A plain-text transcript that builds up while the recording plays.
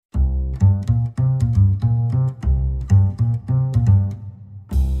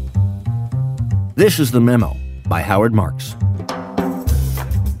This is The Memo by Howard Marks.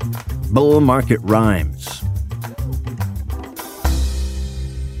 Bull market rhymes.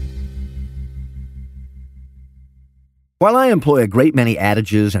 While I employ a great many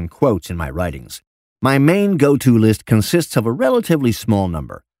adages and quotes in my writings, my main go-to list consists of a relatively small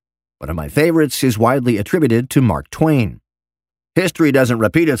number. One of my favorites is widely attributed to Mark Twain. History doesn't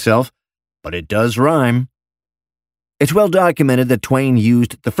repeat itself, but it does rhyme. It's well documented that Twain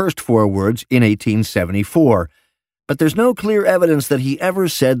used the first four words in 1874, but there's no clear evidence that he ever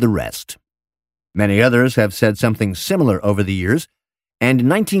said the rest. Many others have said something similar over the years, and in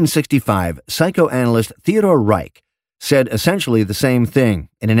 1965, psychoanalyst Theodore Reich said essentially the same thing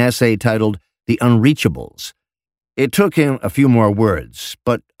in an essay titled The Unreachables. It took him a few more words,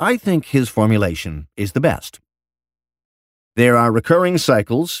 but I think his formulation is the best. There are recurring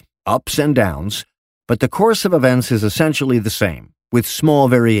cycles, ups and downs, but the course of events is essentially the same, with small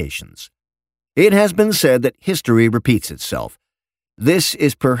variations. It has been said that history repeats itself. This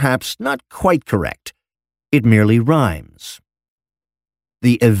is perhaps not quite correct. It merely rhymes.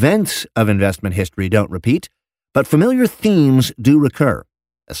 The events of investment history don't repeat, but familiar themes do recur,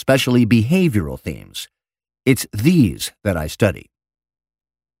 especially behavioral themes. It's these that I study.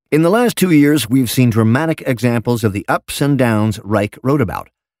 In the last 2 years, we've seen dramatic examples of the ups and downs Reich wrote about,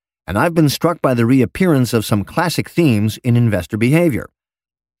 and I've been struck by the reappearance of some classic themes in investor behavior.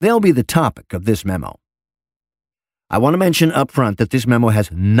 They'll be the topic of this memo. I want to mention up front that this memo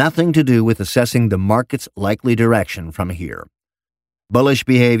has nothing to do with assessing the market's likely direction from here. Bullish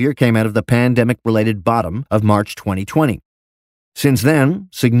behavior came out of the pandemic-related bottom of March 2020. Since then,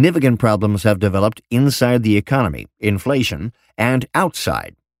 significant problems have developed inside the economy, inflation, and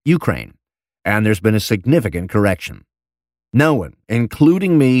outside, Ukraine, and there's been a significant correction. No one,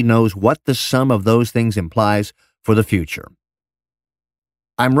 including me, knows what the sum of those things implies for the future.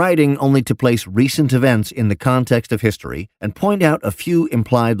 I'm writing only to place recent events in the context of history and point out a few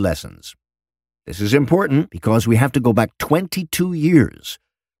implied lessons. This is important because we have to go back 22 years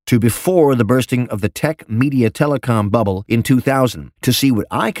to before the bursting of the tech media telecom bubble in 2000 to see what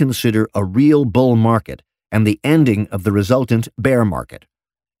I consider a real bull market and the ending of the resultant bear market.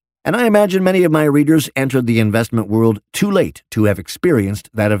 And I imagine many of my readers entered the investment world too late to have experienced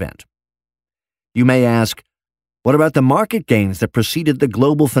that event. You may ask, what about the market gains that preceded the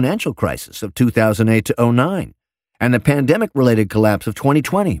global financial crisis of 2008 to 2009 and the pandemic-related collapse of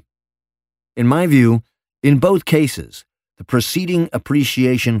 2020? In my view, in both cases, the preceding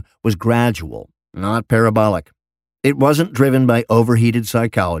appreciation was gradual, not parabolic. It wasn't driven by overheated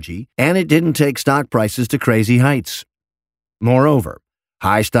psychology, and it didn't take stock prices to crazy heights. Moreover,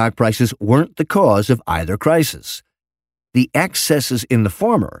 high stock prices weren't the cause of either crisis. The excesses in the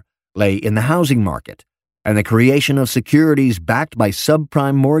former lay in the housing market, and the creation of securities backed by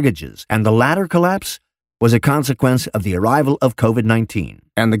subprime mortgages, and the latter collapse was a consequence of the arrival of COVID-19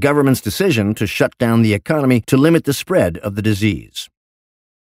 and the government's decision to shut down the economy to limit the spread of the disease.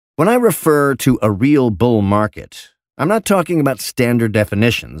 When I refer to a real bull market, I'm not talking about standard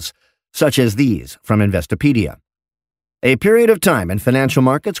definitions, such as these from Investopedia. A period of time in financial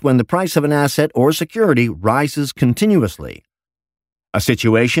markets when the price of an asset or security rises continuously. A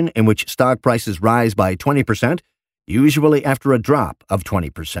situation in which stock prices rise by 20%, usually after a drop of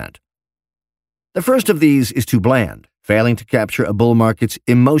 20%. The first of these is too bland, failing to capture a bull market's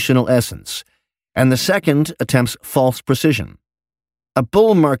emotional essence, and the second attempts false precision. A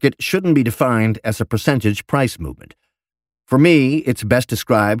bull market shouldn't be defined as a percentage price movement. For me, it's best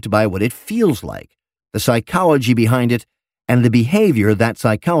described by what it feels like, the psychology behind it, and the behavior that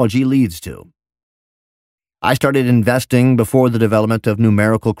psychology leads to. I started investing before the development of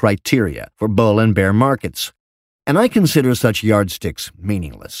numerical criteria for bull and bear markets, and I consider such yardsticks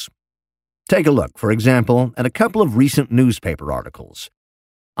meaningless. Take a look, for example, at a couple of recent newspaper articles.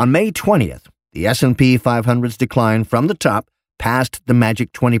 On May 20th, the S&P 500's decline from the top passed the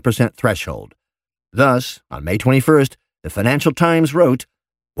magic 20% threshold. Thus, on May 21st, the Financial Times wrote,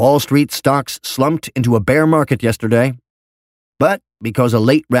 Wall Street stocks slumped into a bear market yesterday. But because a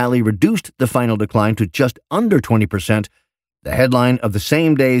late rally reduced the final decline to just under 20%, the headline of the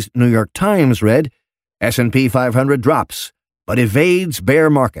same day's New York Times read, S&P 500 drops, but evades bear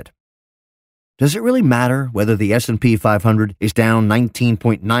market. Does it really matter whether the S&P 500 is down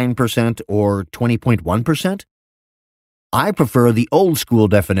 19.9% or 20.1%? I prefer the old-school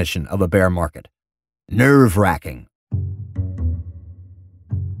definition of a bear market. Nerve-wracking.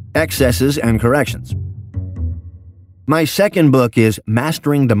 Excesses and corrections. My second book is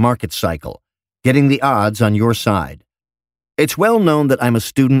Mastering the Market Cycle, Getting the Odds on Your Side. It's well known that I'm a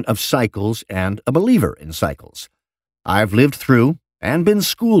student of cycles and a believer in cycles. I've lived through, and been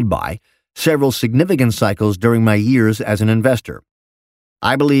schooled by, several significant cycles during my years as an investor.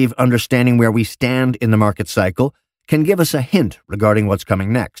 I believe understanding where we stand in the market cycle can give us a hint regarding what's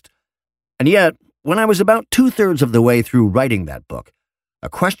coming next. And yet, when I was about 2/3 of the way through writing that book, a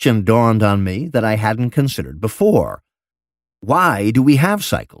question dawned on me that I hadn't considered before. Why do we have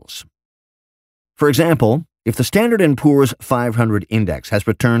cycles? For example, if the Standard & Poor's 500 index has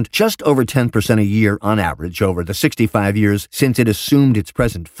returned just over 10% a year on average over the 65 years since it assumed its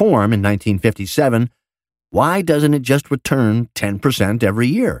present form in 1957, why doesn't it just return 10% every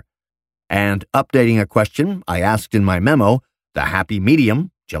year? And updating a question I asked in my memo, The Happy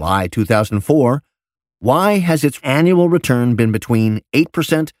Medium, July 2004, why has its annual return been between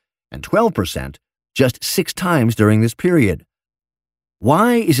 8% and 12% just 6 times during this period?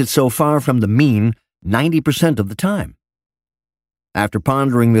 Why is it so far from the mean 90% of the time? After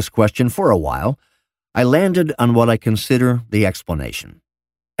pondering this question for a while, I landed on what I consider the explanation: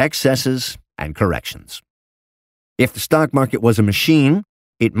 excesses and corrections. If the stock market was a machine,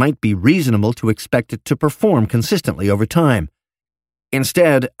 it might be reasonable to expect it to perform consistently over time.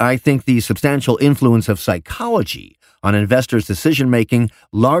 Instead, I think the substantial influence of psychology on investors' decision-making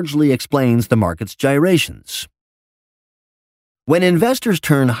largely explains the market's gyrations. When investors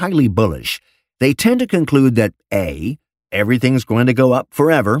turn highly bullish, they tend to conclude that A, everything's going to go up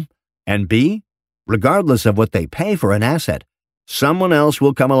forever, and B, regardless of what they pay for an asset, someone else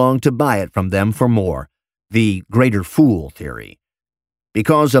will come along to buy it from them for more, the greater fool theory.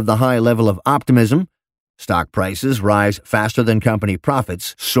 Because of the high level of optimism, stock prices rise faster than company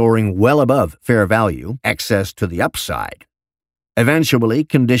profits, soaring well above fair value, excess to the upside. Eventually,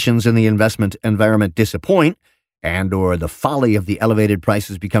 conditions in the investment environment disappoint, and/or the folly of the elevated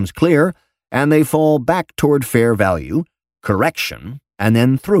prices becomes clear, and they fall back toward fair value, correction, and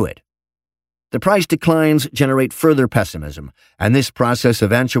then through it. The price declines generate further pessimism, and this process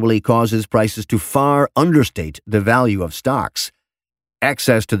eventually causes prices to far understate the value of stocks.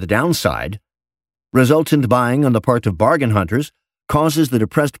 Excess to the downside, resultant buying on the part of bargain hunters, causes the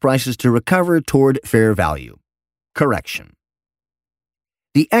depressed prices to recover toward fair value, correction.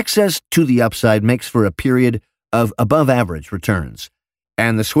 The excess to the upside makes for a period of above-average returns,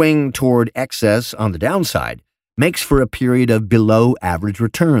 and the swing toward excess on the downside makes for a period of below-average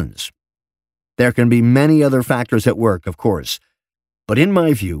returns. There can be many other factors at work, of course, but in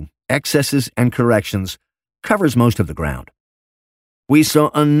my view, excesses and corrections covers most of the ground. We saw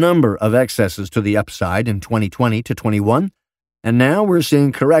a number of excesses to the upside in 2020 to 21, and now we're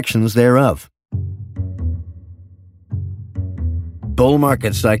seeing corrections thereof. Bull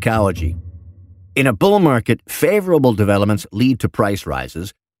market psychology. In a bull market, favorable developments lead to price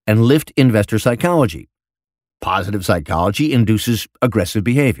rises and lift investor psychology. Positive psychology induces aggressive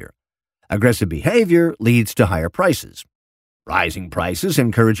behavior. Aggressive behavior leads to higher prices. Rising prices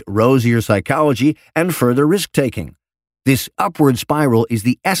encourage rosier psychology and further risk-taking. This upward spiral is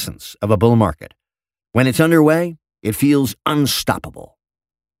the essence of a bull market. When it's underway, it feels unstoppable.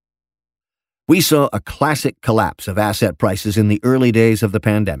 We saw a classic collapse of asset prices in the early days of the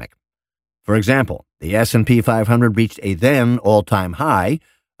pandemic. For example, the S&P 500 reached a then all-time high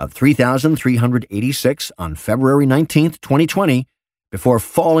of 3,386 on February 19, 2020, before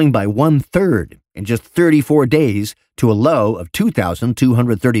falling by 1/3 in just 34 days to a low of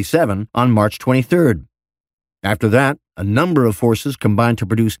 2,237 on March 23rd. After that, a number of forces combined to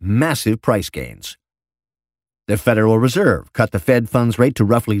produce massive price gains. The Federal Reserve cut the Fed funds rate to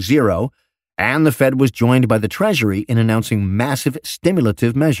roughly zero, and the Fed was joined by the Treasury in announcing massive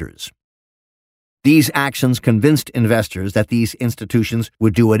stimulative measures. These actions convinced investors that these institutions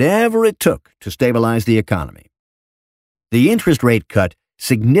would do whatever it took to stabilize the economy. The interest rate cut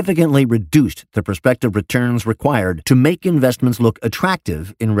significantly reduced the prospective returns required to make investments look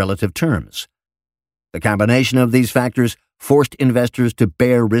attractive in relative terms. The combination of these factors forced investors to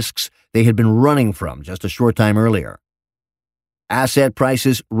bear risks they had been running from just a short time earlier. Asset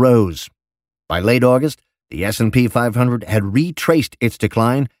prices rose. By late August, the S&P 500 had retraced its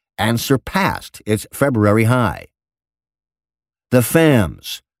decline and surpassed its February high. The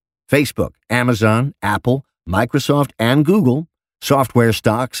FAMs, Facebook, Amazon, Apple, Microsoft, and Google, software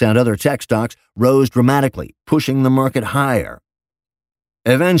stocks and other tech stocks rose dramatically, pushing the market higher.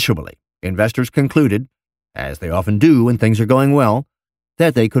 Eventually, investors concluded, as they often do when things are going well,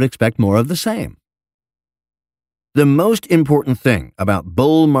 that they could expect more of the same. The most important thing about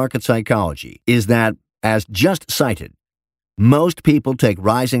bull market psychology is that, as just cited, most people take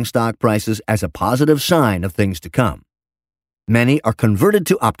rising stock prices as a positive sign of things to come. Many are converted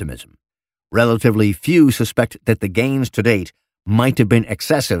to optimism. Relatively few suspect that the gains to date might have been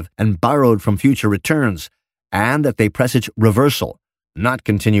excessive and borrowed from future returns, and that they presage reversal, not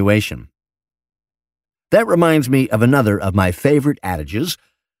continuation. That reminds me of another of my favorite adages,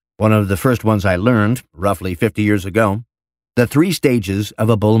 one of the first ones I learned roughly 50 years ago, the 3 stages of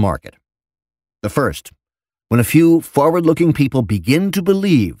a bull market. The first, when a few forward-looking people begin to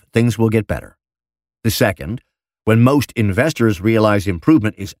believe things will get better. The second, when most investors realize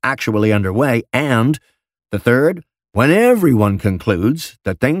improvement is actually underway. And the third, when everyone concludes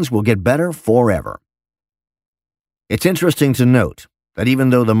that things will get better forever. It's interesting to note that even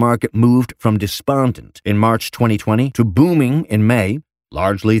though the market moved from despondent in March 2020 to booming in May,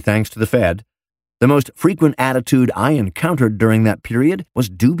 largely thanks to the Fed, the most frequent attitude I encountered during that period was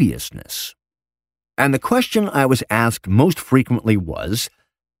dubiousness. And the question I was asked most frequently was,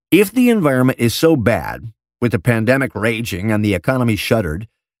 if the environment is so bad, with the pandemic raging and the economy shuttered,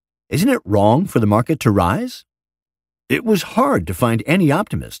 isn't it wrong for the market to rise? It was hard to find any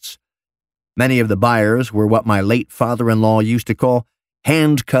optimists. Many of the buyers were what my late father-in-law used to call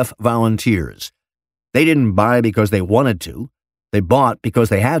handcuff volunteers. They didn't buy because they wanted to. They bought because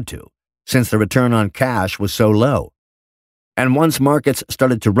they had to, since the return on cash was so low. And once markets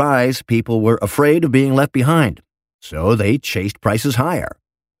started to rise, people were afraid of being left behind, so they chased prices higher.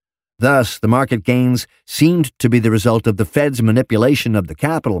 Thus, the market gains seemed to be the result of the Fed's manipulation of the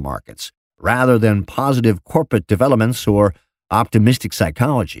capital markets, rather than positive corporate developments or optimistic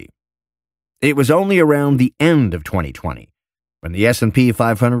psychology. It was only around the end of 2020, when the S&P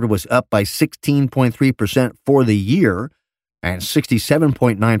 500 was up by 16.3% for the year and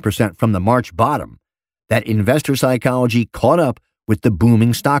 67.9% from the March bottom, that investor psychology caught up with the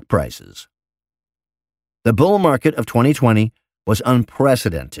booming stock prices. The bull market of 2020 was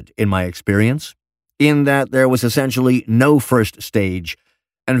unprecedented in my experience, in that there was essentially no first stage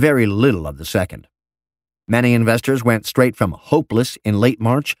and very little of the second. Many investors went straight from hopeless in late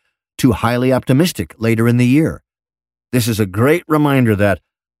March to highly optimistic later in the year. This is a great reminder that,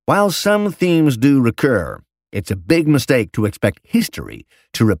 while some themes do recur, it's a big mistake to expect history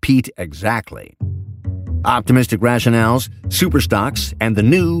to repeat exactly. Optimistic rationales, superstocks, and the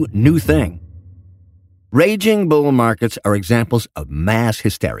new thing. Raging bull markets are examples of mass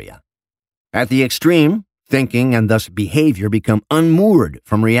hysteria. At the extreme, thinking and thus behavior become unmoored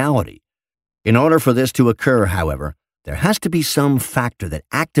from reality. In order for this to occur, however, there has to be some factor that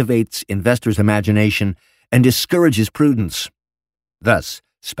activates investors' imagination and discourages prudence. Thus,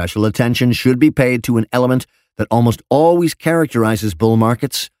 special attention should be paid to an element that almost always characterizes bull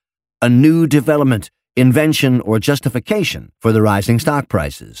markets: a new development, invention, or justification for the rising stock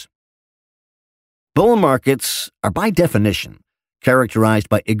prices. Bull markets are by definition characterized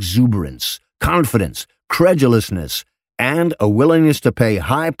by exuberance, confidence, credulousness, and a willingness to pay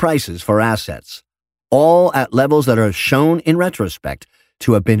high prices for assets, all at levels that are shown in retrospect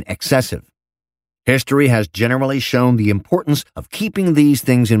to have been excessive. History has generally shown the importance of keeping these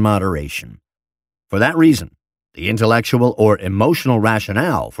things in moderation. For that reason, the intellectual or emotional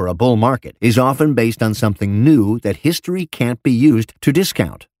rationale for a bull market is often based on something new that history can't be used to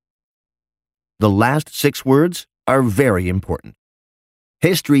discount. The last 6 words are very important.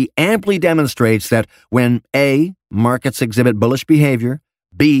 History amply demonstrates that when A, markets exhibit bullish behavior,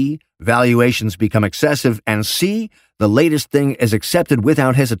 B, valuations become excessive, and C, the latest thing is accepted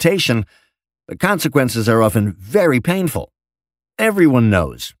without hesitation, the consequences are often very painful. Everyone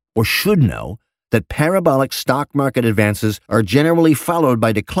knows, or should know, that parabolic stock market advances are generally followed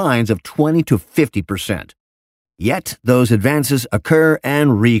by declines of 20 to 50%. Yet those advances occur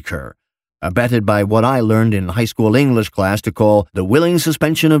and recur, abetted by what I learned in high school English class to call the willing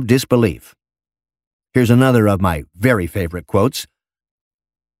suspension of disbelief. Here's another of my very favorite quotes.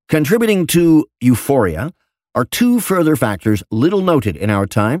 Contributing to euphoria are 2 further factors little noted in our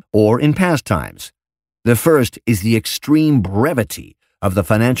time or in past times. The first is the extreme brevity of the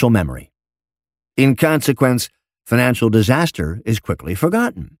financial memory. In consequence, financial disaster is quickly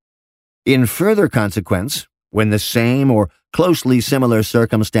forgotten. In further consequence, when the same or closely similar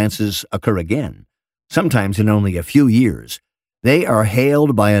circumstances occur again, sometimes in only a few years, they are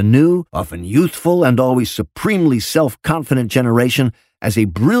hailed by a new, often youthful, and always supremely self-confident generation as a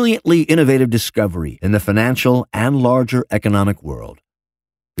brilliantly innovative discovery in the financial and larger economic world.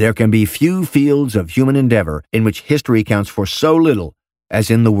 There can be few fields of human endeavor in which history counts for so little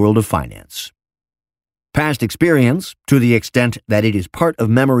as in the world of finance. Past experience, to the extent that it is part of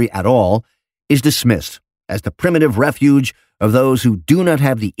memory at all, is dismissed as the primitive refuge of those who do not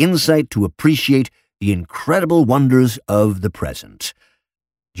have the insight to appreciate the incredible wonders of the present.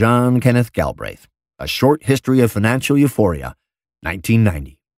 John Kenneth Galbraith, A Short History of Financial Euphoria,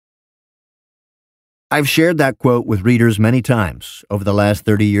 1990. I've shared that quote with readers many times over the last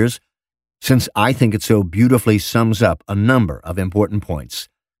 30 years, since I think it so beautifully sums up a number of important points.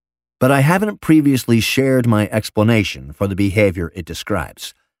 but I haven't previously shared my explanation for the behavior it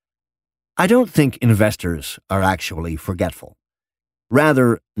describes. I don't think investors are actually forgetful.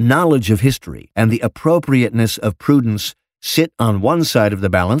 Rather, knowledge of history and the appropriateness of prudence sit on one side of the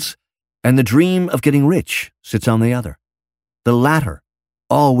balance, and the dream of getting rich sits on the other. The latter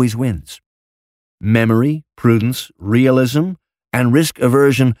always wins. Memory, prudence, realism, and risk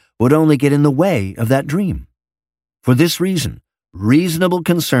aversion would only get in the way of that dream. For this reason, reasonable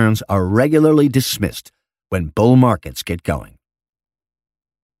concerns are regularly dismissed when bull markets get going.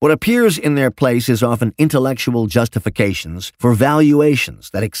 What appears in their place is often intellectual justifications for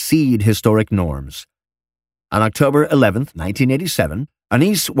valuations that exceed historic norms. On October 11, 1987,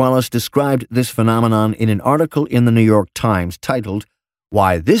 Anais Wallace described this phenomenon in an article in the New York Times titled,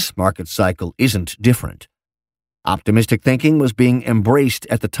 "Why This Market Cycle Isn't Different." Optimistic thinking was being embraced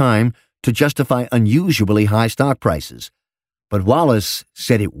at the time to justify unusually high stock prices, but Wallace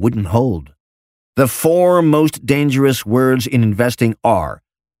said it wouldn't hold. The four most dangerous words in investing are,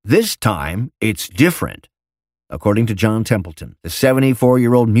 "This time it's different," according to John Templeton, the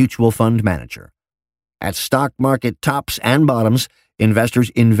 74-year-old mutual fund manager. At stock market tops and bottoms, investors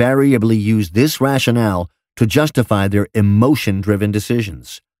invariably use this rationale to justify their emotion-driven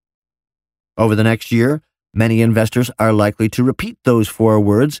decisions. Over the next year, many investors are likely to repeat those four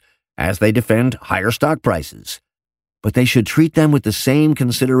words as they defend higher stock prices, but they should treat them with the same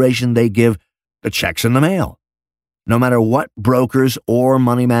consideration they give the checks in the mail. No matter what brokers or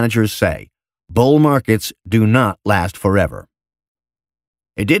money managers say, bull markets do not last forever.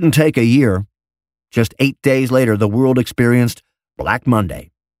 It didn't take a year. Just 8 days later, the world experienced Black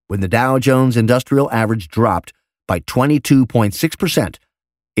Monday, when the Dow Jones Industrial Average dropped by 22.6%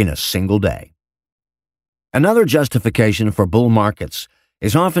 in a single day. Another justification for bull markets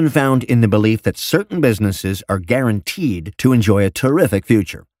is often found in the belief that certain businesses are guaranteed to enjoy a terrific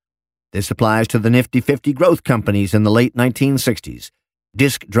future. This applies to the Nifty 50 growth companies in the late 1960s,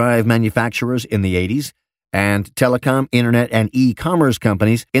 disk drive manufacturers in the 80s, and telecom, internet, and e-commerce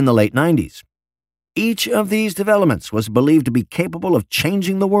companies in the late 90s. Each of these developments was believed to be capable of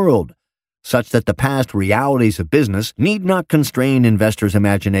changing the world, such that the past realities of business need not constrain investors'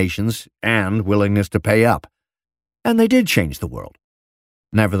 imaginations and willingness to pay up. And they did change the world.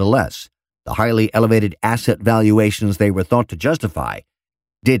 Nevertheless, the highly elevated asset valuations they were thought to justify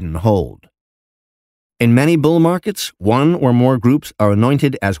didn't hold. In many bull markets, one or more groups are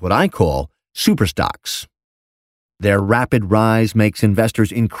anointed as what I call superstocks. Their rapid rise makes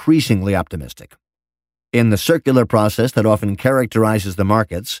investors increasingly optimistic. In the circular process that often characterizes the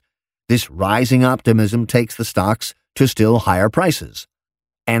markets, this rising optimism takes the stocks to still higher prices,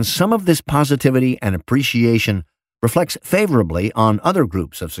 and some of this positivity and appreciation reflects favorably on other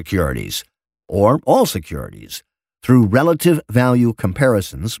groups of securities, or all securities, through relative value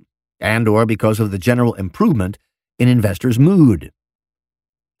comparisons and/or because of the general improvement in investors' mood.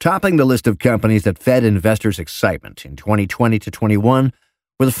 Topping the list of companies that fed investors' excitement in 2020 to 21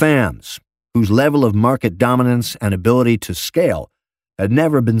 were the FAMs, whose level of market dominance and ability to scale had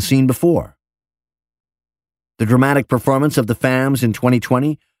never been seen before. The dramatic performance of the FAMs in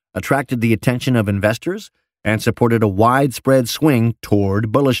 2020 attracted the attention of investors and supported a widespread swing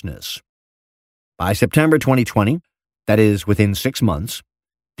toward bullishness. By September 2020, that is, within 6 months,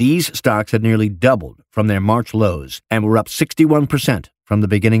 these stocks had nearly doubled from their March lows and were up 61% from the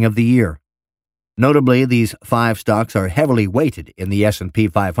beginning of the year. Notably, these 5 stocks are heavily weighted in the S&P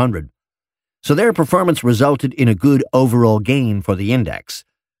 500, so their performance resulted in a good overall gain for the index,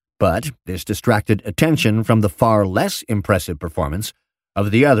 but this distracted attention from the far less impressive performance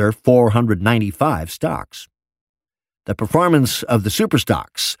of the other 495 stocks. The performance of the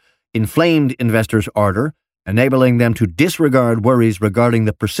superstocks inflamed investors' ardor, enabling them to disregard worries regarding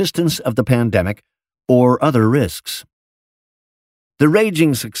the persistence of the pandemic or other risks. The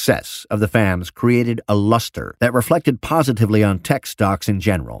raging success of the FAMs created a luster that reflected positively on tech stocks in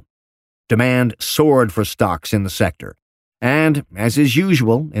general. Demand soared for stocks in the sector, and, as is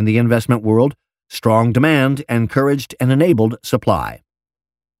usual in the investment world, strong demand encouraged and enabled supply.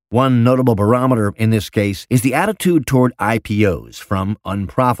 One notable barometer in this case is the attitude toward IPOs from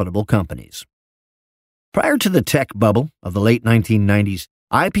unprofitable companies. Prior to the tech bubble of the late 1990s,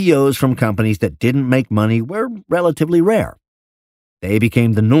 IPOs from companies that didn't make money were relatively rare. They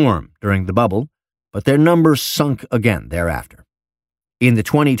became the norm during the bubble, but their numbers sunk again thereafter. In the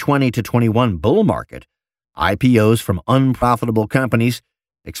 2020 to 21 bull market, IPOs from unprofitable companies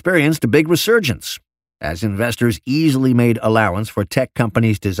experienced a big resurgence, as investors easily made allowance for tech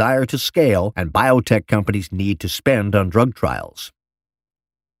companies' desire to scale and biotech companies' need to spend on drug trials.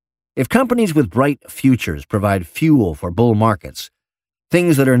 If companies with bright futures provide fuel for bull markets,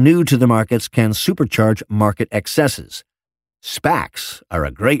 Things that are new to the markets can supercharge market excesses. SPACs are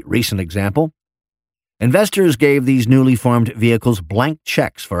a great recent example. Investors gave these newly formed vehicles blank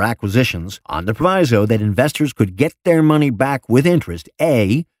checks for acquisitions on the proviso that investors could get their money back with interest,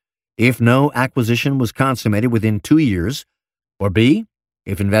 A, if no acquisition was consummated within 2 years, or B,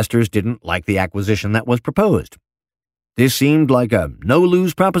 if investors didn't like the acquisition that was proposed. This seemed like a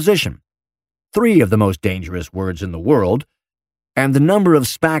no-lose proposition. 3 of the most dangerous words in the world, and the number of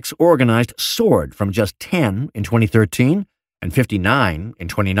SPACs organized soared from just 10 in 2013 and 59 in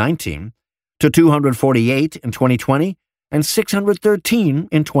 2019 to 248 in 2020 and 613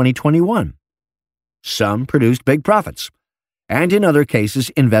 in 2021. Some produced big profits, and in other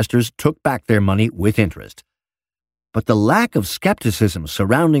cases, investors took back their money with interest. But the lack of skepticism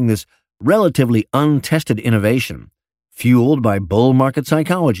surrounding this relatively untested innovation, fueled by bull market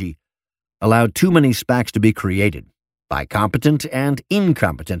psychology, allowed too many SPACs to be created by competent and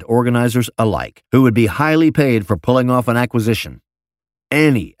incompetent organizers alike who would be highly paid for pulling off an acquisition.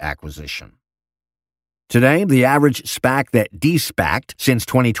 Any acquisition. Today, the average SPAC that de-SPACed since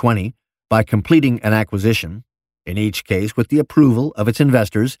 2020 by completing an acquisition, in each case with the approval of its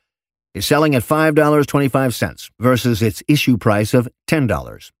investors, is selling at $5.25 versus its issue price of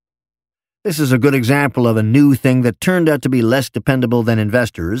 $10. This is a good example of a new thing that turned out to be less dependable than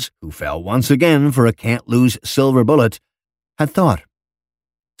investors, who fell once again for a can't-lose silver bullet, had thought.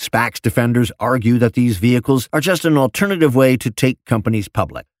 SPACs defenders argue that these vehicles are just an alternative way to take companies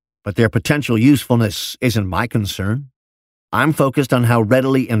public, but their potential usefulness isn't my concern. I'm focused on how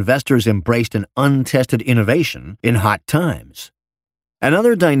readily investors embraced an untested innovation in hot times.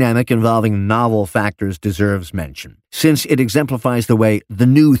 Another dynamic involving novel factors deserves mention, since it exemplifies the way the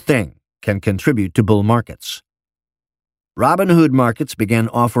new thing can contribute to bull markets. Robinhood Markets began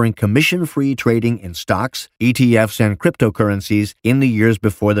offering commission-free trading in stocks, ETFs, and cryptocurrencies in the years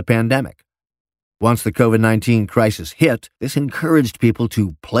before the pandemic. Once the COVID-19 crisis hit, this encouraged people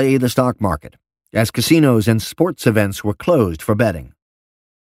to play the stock market, as casinos and sports events were closed for betting.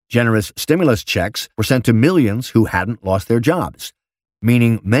 Generous stimulus checks were sent to millions who hadn't lost their jobs,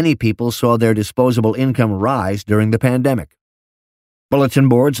 meaning many people saw their disposable income rise during the pandemic. Bulletin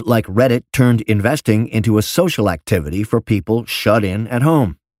boards like Reddit turned investing into a social activity for people shut in at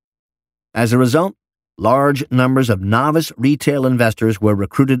home. As a result, large numbers of novice retail investors were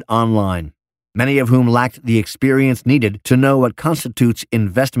recruited online, many of whom lacked the experience needed to know what constitutes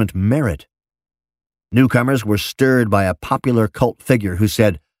investment merit. Newcomers were stirred by a popular cult figure who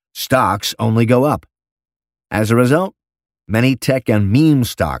said, "Stocks only go up." As a result, many tech and meme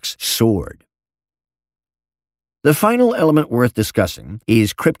stocks soared. The final element worth discussing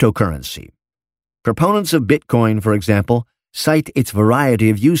is cryptocurrency. Proponents of Bitcoin, for example, cite its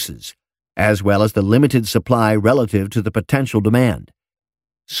variety of uses, as well as the limited supply relative to the potential demand.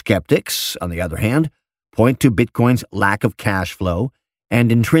 Skeptics, on the other hand, point to Bitcoin's lack of cash flow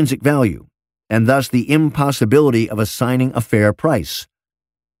and intrinsic value, and thus the impossibility of assigning a fair price.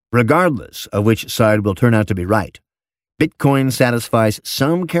 Regardless of which side will turn out to be right, Bitcoin satisfies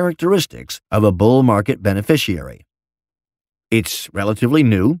some characteristics of a bull market beneficiary. It's relatively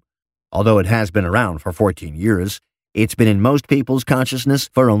new. Although it has been around for 14 years, it's been in most people's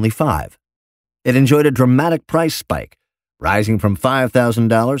consciousness for only 5. It enjoyed a dramatic price spike, rising from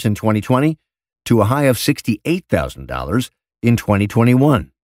 $5,000 in 2020 to a high of $68,000 in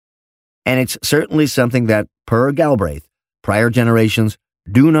 2021. And it's certainly something that, per Galbraith, prior generations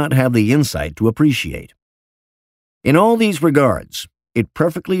do not have the insight to appreciate. In all these regards, it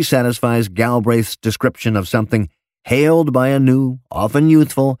perfectly satisfies Galbraith's description of something hailed by a new, often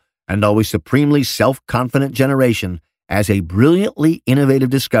youthful, and always supremely self-confident generation as a brilliantly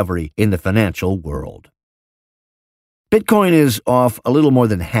innovative discovery in the financial world. Bitcoin is off a little more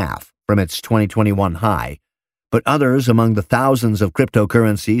than half from its 2021 high, but others among the thousands of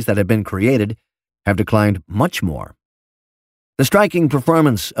cryptocurrencies that have been created have declined much more. The striking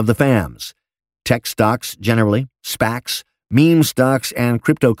performance of the FAMs, tech stocks generally, SPACs, meme stocks, and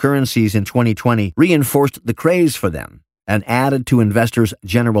cryptocurrencies in 2020 reinforced the craze for them and added to investors'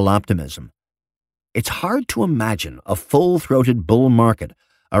 general optimism. It's hard to imagine a full-throated bull market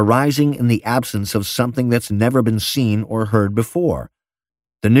arising in the absence of something that's never been seen or heard before.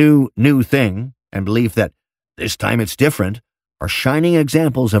 The new thing and belief that this time it's different are shining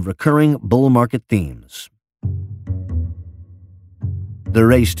examples of recurring bull market themes. The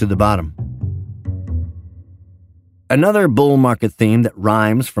race to the bottom. Another bull market theme that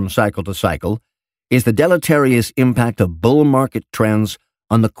rhymes from cycle to cycle is the deleterious impact of bull market trends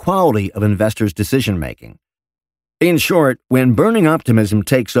on the quality of investors' decision-making. In short, when burning optimism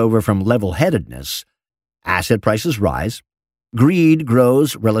takes over from level-headedness, asset prices rise, greed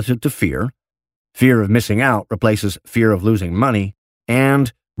grows relative to fear, fear of missing out replaces fear of losing money,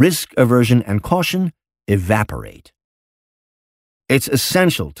 and risk aversion and caution evaporate. It's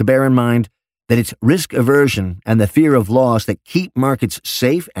essential to bear in mind that it's risk aversion and the fear of loss that keep markets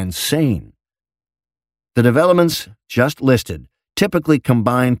safe and sane. The developments just listed typically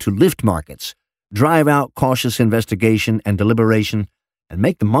combine to lift markets, drive out cautious investigation and deliberation, and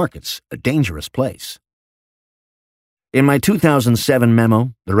make the markets a dangerous place. In my 2007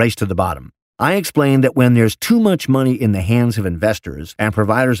 memo, The Race to the Bottom, I explained that when there's too much money in the hands of investors and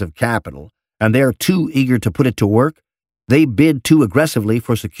providers of capital, and they're too eager to put it to work, they bid too aggressively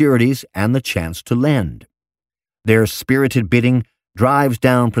for securities and the chance to lend. Their spirited bidding drives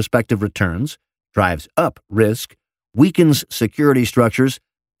down prospective returns, drives up risk, weakens security structures,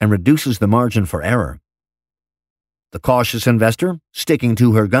 and reduces the margin for error. The cautious investor, sticking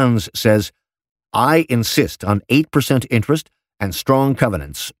to her guns, says, "I insist on 8% interest and strong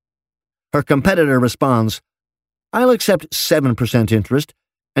covenants." Her competitor responds, "I'll accept 7% interest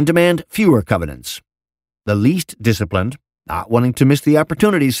and demand fewer covenants." The least disciplined, not wanting to miss the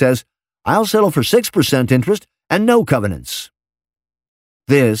opportunity, says, "I'll settle for 6% interest and no covenants."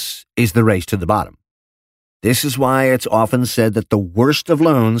 This is the race to the bottom. This is why it's often said that the worst of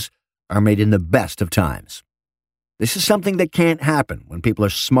loans are made in the best of times. This is something that can't happen when people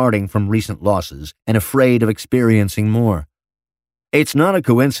are smarting from recent losses and afraid of experiencing more. It's not a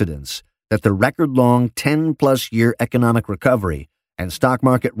coincidence that the record-long 10-plus year economic recovery and stock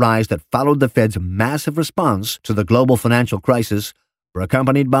market rise that followed the Fed's massive response to the global financial crisis were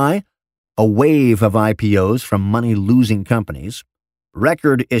accompanied by a wave of IPOs from money-losing companies,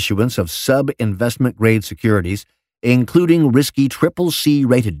 record issuance of sub-investment grade securities, including risky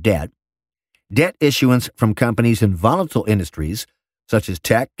CCC-rated debt, debt issuance from companies in volatile industries, such as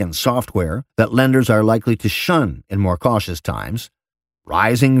tech and software, that lenders are likely to shun in more cautious times,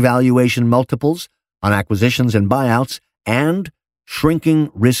 rising valuation multiples on acquisitions and buyouts, and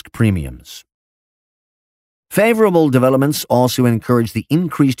shrinking risk premiums. Favorable developments also encourage the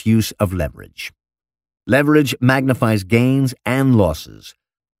increased use of leverage. Leverage magnifies gains and losses,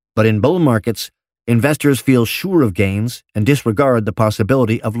 but in bull markets, investors feel sure of gains and disregard the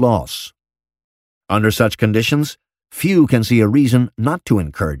possibility of loss. Under such conditions, few can see a reason not to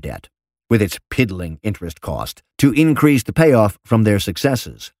incur debt, with its piddling interest cost, to increase the payoff from their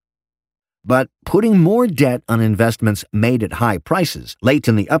successes. But putting more debt on investments made at high prices late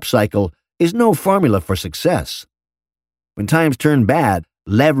in the upcycle is no formula for success. When times turn bad,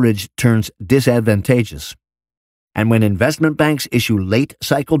 leverage turns disadvantageous. And when investment banks issue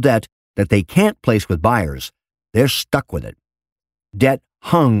late-cycle debt that they can't place with buyers, they're stuck with it. Debt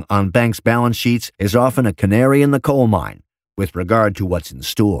hung on banks' balance sheets is often a canary in the coal mine with regard to what's in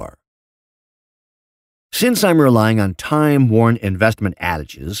store. Since I'm relying on time-worn investment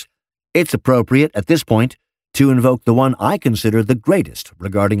adages, it's appropriate at this point to invoke the one I consider the greatest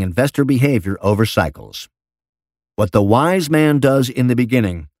regarding investor behavior over cycles. What the wise man does in the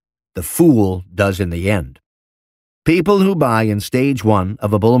beginning, the fool does in the end. People who buy in stage one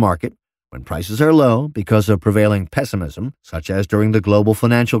of a bull market, when prices are low because of prevailing pessimism, such as during the global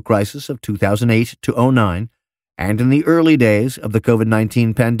financial crisis of 2008 to 2009, and in the early days of the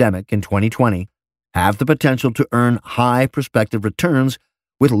COVID-19 pandemic in 2020, have the potential to earn high prospective returns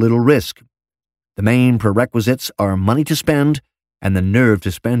with little risk. The main prerequisites are money to spend and the nerve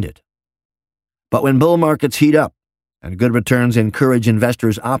to spend it. But when bull markets heat up and good returns encourage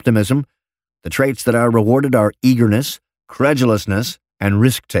investors' optimism, the traits that are rewarded are eagerness, credulousness, and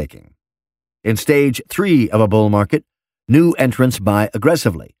risk-taking. In stage 3 of a bull market, new entrants buy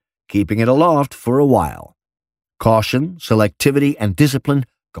aggressively, keeping it aloft for a while. Caution, selectivity, and discipline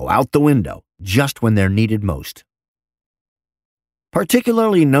go out the window just when they're needed most.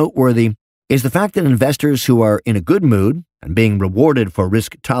 Particularly noteworthy is the fact that investors who are in a good mood and being rewarded for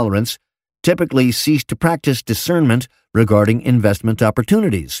risk tolerance typically cease to practice discernment regarding investment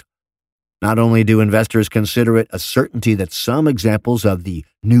opportunities. Not only do investors consider it a certainty that some examples of the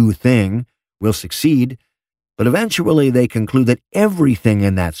new thing will succeed, but eventually they conclude that everything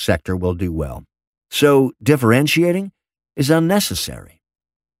in that sector will do well. So differentiating is unnecessary.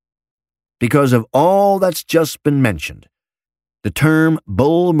 Because of all that's just been mentioned, the term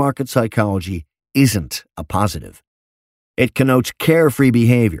bull market psychology isn't a positive. It connotes carefree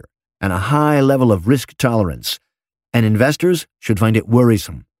behavior and a high level of risk tolerance, and investors should find it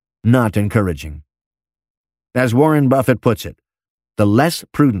worrisome, not encouraging. As Warren Buffett puts it, the less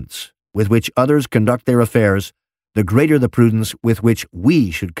prudence with which others conduct their affairs, the greater the prudence with which we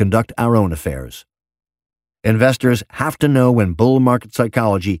should conduct our own affairs. Investors have to know when bull market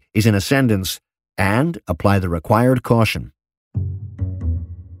psychology is in ascendance and apply the required caution.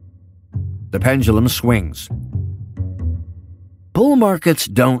 the pendulum swings. Bull markets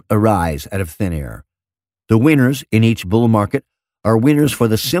don't arise out of thin air. The winners in each bull market are winners for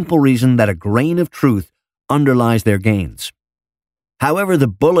the simple reason that a grain of truth underlies their gains. However, the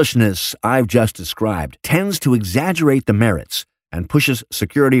bullishness I've just described tends to exaggerate the merits and pushes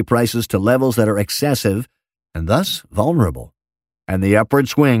security prices to levels that are excessive and thus vulnerable. And the upward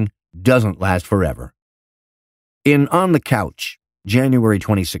swing doesn't last forever. In On the Couch, January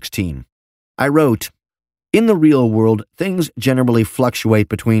 2016, I wrote, "In the real world, things generally fluctuate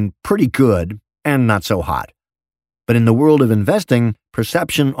between pretty good and not so hot. But in the world of investing,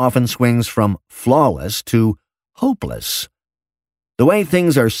 perception often swings from flawless to hopeless. The way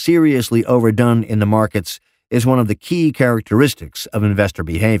things are seriously overdone in the markets is one of the key characteristics of investor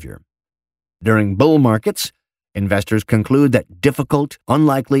behavior. During bull markets, investors conclude that difficult,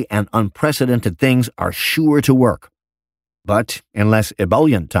 unlikely, and unprecedented things are sure to work. But in less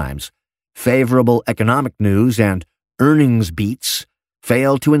ebullient times, favorable economic news and earnings beats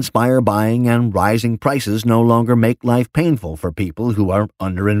fail to inspire buying, and rising prices no longer make life painful for people who are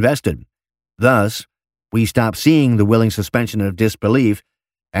underinvested. Thus, we stop seeing the willing suspension of disbelief,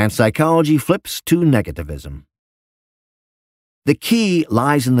 and psychology flips to negativism. The key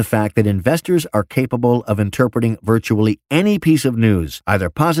lies in the fact that investors are capable of interpreting virtually any piece of news,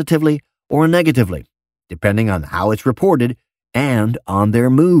 either positively or negatively, depending on how it's reported and on their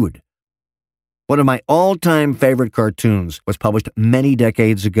mood. One of my all-time favorite cartoons was published many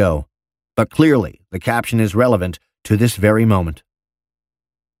decades ago, but clearly the caption is relevant to this very moment.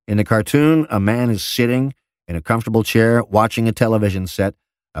 In the cartoon, a man is sitting in a comfortable chair watching a television set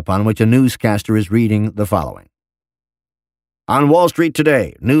upon which a newscaster is reading the following. On Wall Street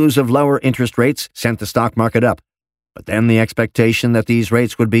today, news of lower interest rates sent the stock market up. But then the expectation that these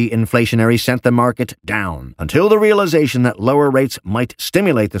rates would be inflationary sent the market down, until the realization that lower rates might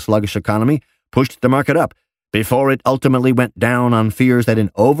stimulate the sluggish economy pushed the market up, before it ultimately went down on fears that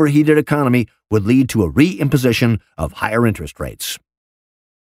an overheated economy would lead to a reimposition of higher interest rates."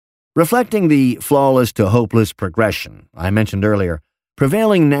 Reflecting the flawless to hopeless progression I mentioned earlier,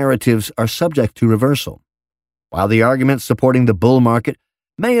 prevailing narratives are subject to reversal. While the arguments supporting the bull market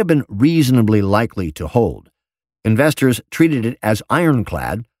may have been reasonably likely to hold, investors treated it as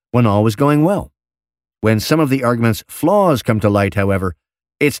ironclad when all was going well. When some of the argument's flaws come to light, however,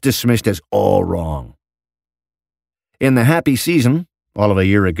 it's dismissed as all wrong. In the happy season, all of a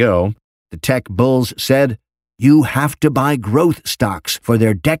year ago, the tech bulls said, "You have to buy growth stocks for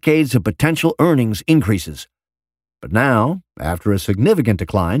their decades of potential earnings increases." But now, after a significant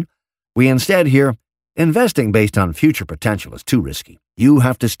decline, we instead hear, "Investing based on future potential is too risky. You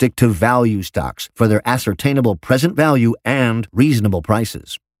have to stick to value stocks for their ascertainable present value and reasonable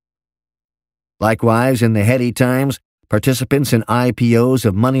prices." Likewise, in the heady times, participants in IPOs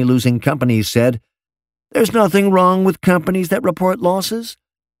of money-losing companies said, "There's nothing wrong with companies that report losses.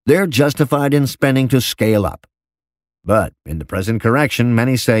 They're justified in spending to scale up." But in the present correction,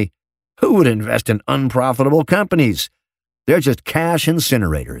 many say, "Who would invest in unprofitable companies? They're just cash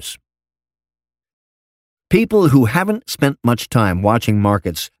incinerators." People who haven't spent much time watching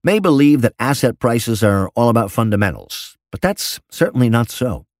markets may believe that asset prices are all about fundamentals, but that's certainly not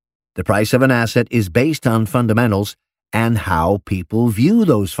so. The price of an asset is based on fundamentals and how people view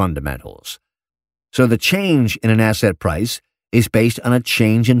those fundamentals. So the change in an asset price is based on a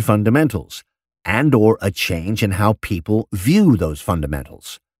change in fundamentals and/or a change in how people view those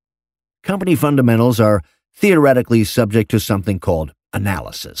fundamentals. Company fundamentals are theoretically subject to something called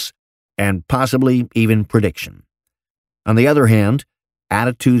analysis, and possibly even prediction. On the other hand,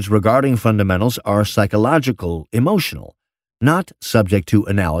 attitudes regarding fundamentals are psychological, emotional, not subject to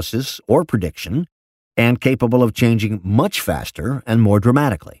analysis or prediction, and capable of changing much faster and more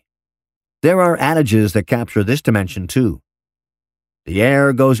dramatically. There are adages that capture this dimension too. The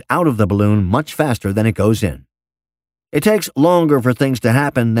air goes out of the balloon much faster than it goes in. It takes longer for things to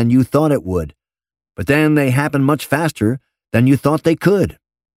happen than you thought it would, but then they happen much faster than you thought they could.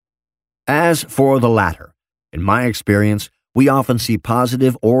 As for the latter, in my experience, we often see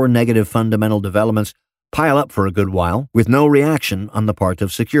positive or negative fundamental developments pile up for a good while with no reaction on the part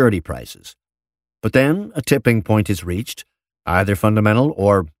of security prices. But then a tipping point is reached, either fundamental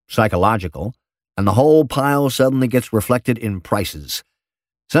or psychological, and the whole pile suddenly gets reflected in prices,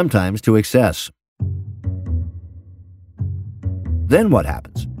 sometimes to excess. Then what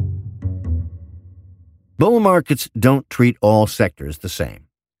happens? Bull markets don't treat all sectors the same.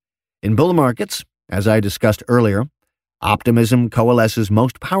 In bull markets, as I discussed earlier, optimism coalesces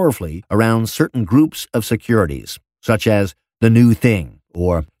most powerfully around certain groups of securities, such as the new thing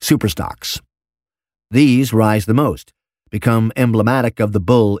or superstocks. These rise the most, become emblematic of the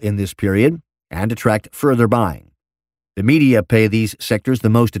bull in this period and attract further buying. The media pay these sectors the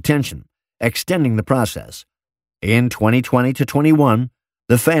most attention, extending the process. In 2020 to 21,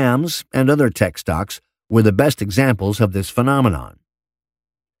 the FAMs and other tech stocks were the best examples of this phenomenon.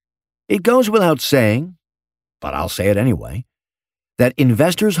 It goes without saying, but I'll say it anyway, that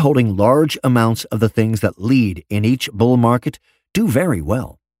investors holding large amounts of the things that lead in each bull market do very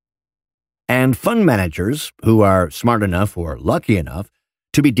well. And fund managers who are smart enough or lucky enough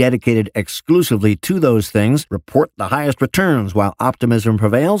to be dedicated exclusively to those things report the highest returns while optimism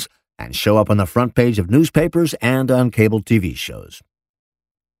prevails and show up on the front page of newspapers and on cable TV shows.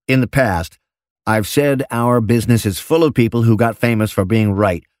 In the past, I've said our business is full of people who got famous for being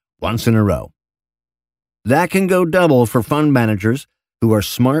right once in a row. That can go double for fund managers who are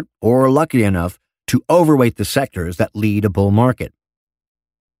smart or lucky enough to overweight the sectors that lead a bull market.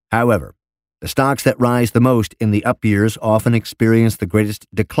 However, the stocks that rise the most in the up years often experience the greatest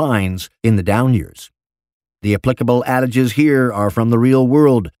declines in the down years. The applicable adages here are from the real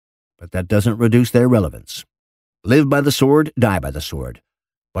world, but that doesn't reduce their relevance. Live by the sword, die by the sword.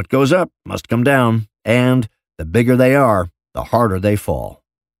 What goes up must come down, and the bigger they are, the harder they fall.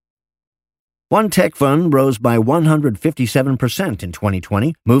 One tech fund rose by 157% in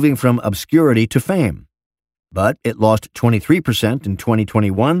 2020, moving from obscurity to fame. But it lost 23% in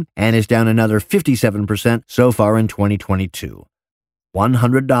 2021 and is down another 57% so far in 2022.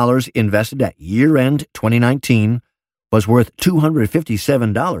 $100 invested at year-end 2019 was worth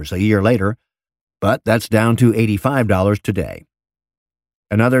 $257 a year later, but that's down to $85 today.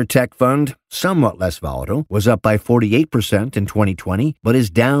 Another tech fund, somewhat less volatile, was up by 48% in 2020, but is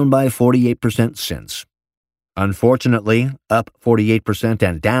down by 48% since. Unfortunately, up 48%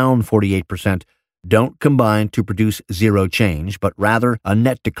 and down 48% don't combine to produce zero change, but rather a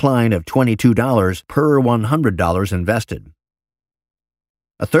net decline of $22 per $100 invested.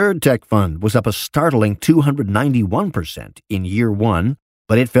 A third tech fund was up a startling 291% in year one,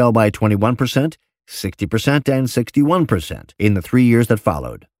 but it fell by 21%, 60% and 61% in the 3 years that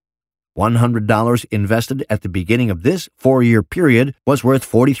followed. $100 invested at the beginning of this 4-year period was worth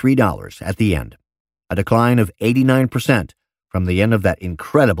 $43 at the end, a decline of 89% from the end of that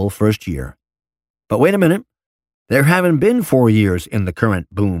incredible first year. But wait a minute, there haven't been 4 years in the current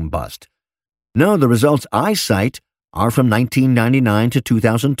boom-bust. No, the results I cite are from 1999 to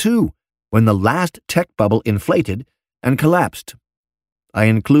 2002, when the last tech bubble inflated and collapsed. I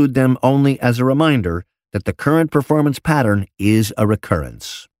include them only as a reminder that the current performance pattern is a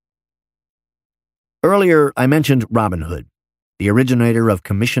recurrence. Earlier, I mentioned Robinhood, the originator of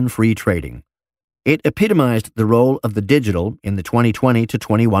commission-free trading. It epitomized the role of the digital in the 2020 to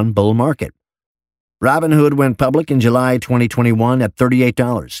 21 bull market. Robinhood went public in July 2021 at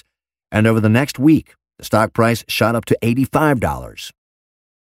 $38, and over the next week, the stock price shot up to $85.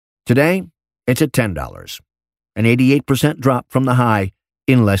 Today, it's at $10, an 88% drop from the high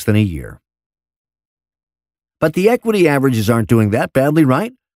in less than a year. But the equity averages aren't doing that badly,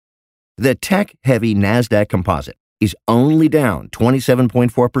 right? The tech-heavy NASDAQ composite is only down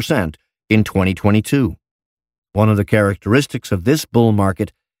 27.4% in 2022. One of the characteristics of this bull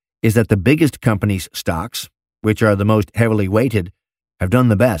market is that the biggest companies' stocks, which are the most heavily weighted, have done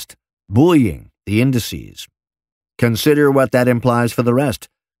the best, buoying the indices. Consider what that implies for the rest.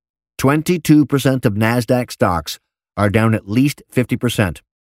 22% of NASDAQ stocks are down at least 50%.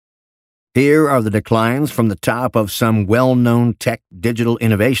 Here are the declines from the top of some well-known tech digital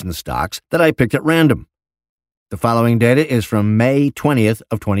innovation stocks that I picked at random. The following data is from May 20th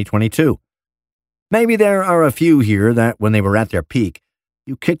of 2022. Maybe there are a few here that, when they were at their peak,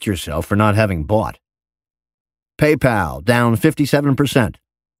 you kicked yourself for not having bought. PayPal, down 57%.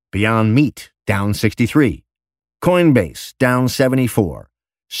 Beyond Meat, down 63%. Coinbase, down 74%.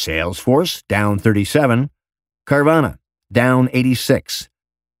 Salesforce, down 37%. Carvana, down 86%.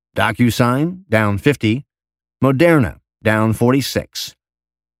 DocuSign, down 50%. Moderna, down 46%.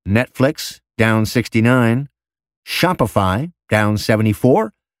 Netflix, down 69%. Shopify, down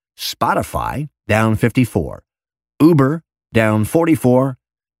 74%. Spotify, down 54%. Uber, down 44%.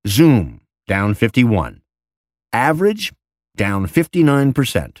 Zoom, down 51%. Average, down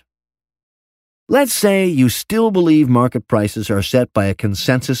 59%. Let's say you still believe market prices are set by a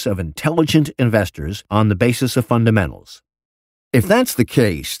consensus of intelligent investors on the basis of fundamentals. If that's the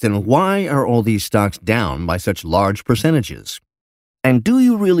case, then why are all these stocks down by such large percentages? And do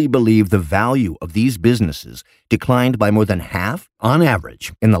you really believe the value of these businesses declined by more than half, on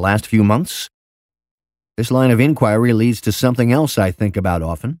average, in the last few months? This line of inquiry leads to something else I think about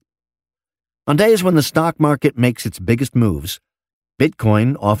often. On days when the stock market makes its biggest moves,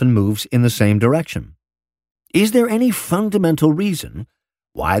 Bitcoin often moves in the same direction. Is there any fundamental reason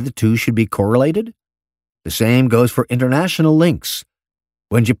why the two should be correlated? The same goes for international links.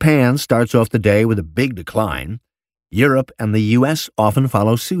 When Japan starts off the day with a big decline, Europe and the U.S. often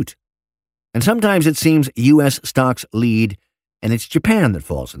follow suit. And sometimes it seems U.S. stocks lead and it's Japan that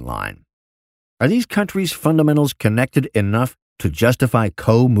falls in line. Are these countries' fundamentals connected enough to justify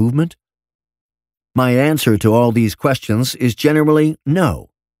co-movement? My answer to all these questions is generally no.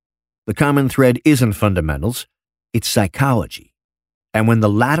 The common thread isn't fundamentals, it's psychology. And when the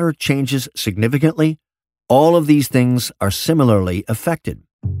latter changes significantly, all of these things are similarly affected.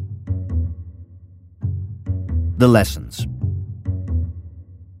 The lessons.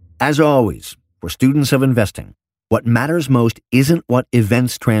 As always, for students of investing, what matters most isn't what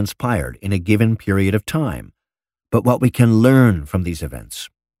events transpired in a given period of time, but what we can learn from these events.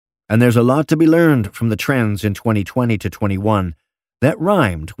 And there's a lot to be learned from the trends in 2020 to 21 that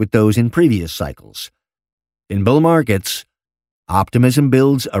rhymed with those in previous cycles. In bull markets, optimism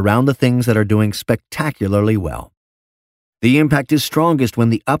builds around the things that are doing spectacularly well. The impact is strongest when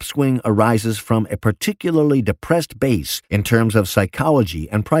the upswing arises from a particularly depressed base in terms of psychology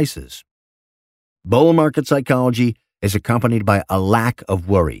and prices. Bull market psychology is accompanied by a lack of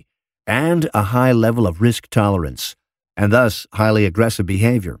worry and a high level of risk tolerance, and thus highly aggressive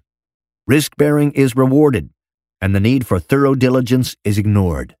behavior. Risk-bearing is rewarded, and the need for thorough diligence is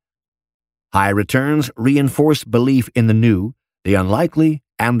ignored. High returns reinforce belief in the new, the unlikely,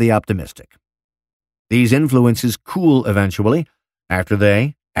 and the optimistic. These influences cool eventually after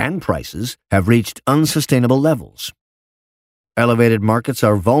they, and prices, have reached unsustainable levels. Elevated markets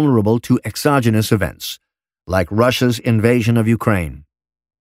are vulnerable to exogenous events, like Russia's invasion of Ukraine.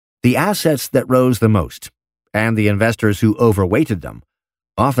 The assets that rose the most, and the investors who overweighted them,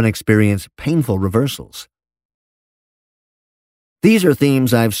 often experience painful reversals. These are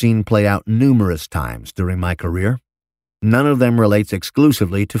themes I've seen play out numerous times during my career. None of them relates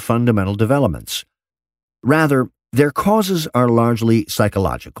exclusively to fundamental developments. Rather, their causes are largely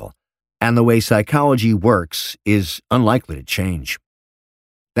psychological, and the way psychology works is unlikely to change.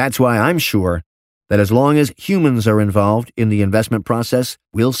 That's why I'm sure that as long as humans are involved in the investment process,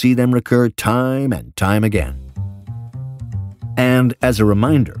 we'll see them recur time and time again. And as a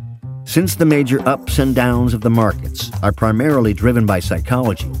reminder, since the major ups and downs of the markets are primarily driven by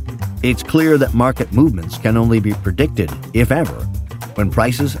psychology, it's clear that market movements can only be predicted, if ever, when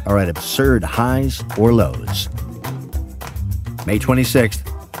prices are at absurd highs or lows. May 26th,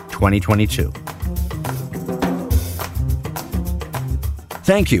 2022.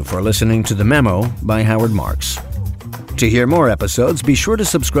 Thank you for listening to The Memo by Howard Marks. To hear more episodes, be sure to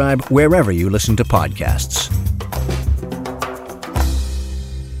subscribe wherever you listen to podcasts.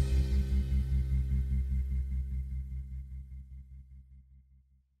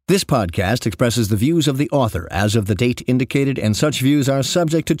 This podcast expresses the views of the author as of the date indicated, and such views are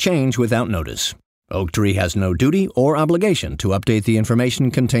subject to change without notice. Oaktree has no duty or obligation to update the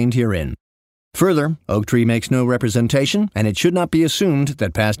information contained herein. Further, Oaktree makes no representation, and it should not be assumed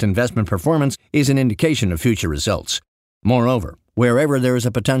that past investment performance is an indication of future results. Moreover, wherever there is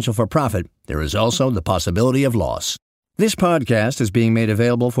a potential for profit, there is also the possibility of loss. This podcast is being made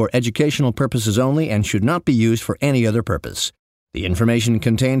available for educational purposes only and should not be used for any other purpose. The information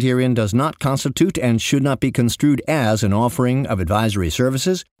contained herein does not constitute and should not be construed as an offering of advisory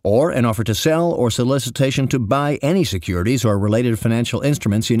services or an offer to sell or solicitation to buy any securities or related financial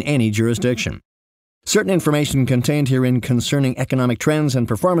instruments in any jurisdiction. Certain information contained herein concerning economic trends and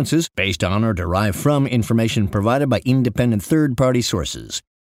performances based on or derived from information provided by independent third-party sources.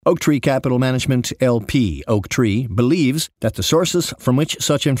 Oaktree Capital Management, LP, Oaktree, believes that the sources from which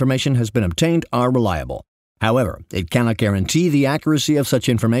such information has been obtained are reliable. However, it cannot guarantee the accuracy of such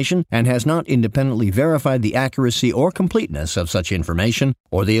information and has not independently verified the accuracy or completeness of such information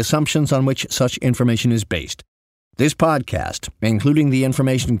or the assumptions on which such information is based. This podcast, including the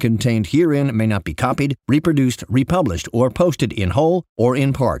information contained herein, may not be copied, reproduced, republished, or posted in whole or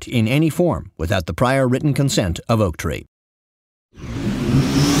in part in any form without the prior written consent of Oaktree.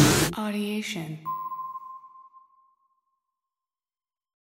 Audiation.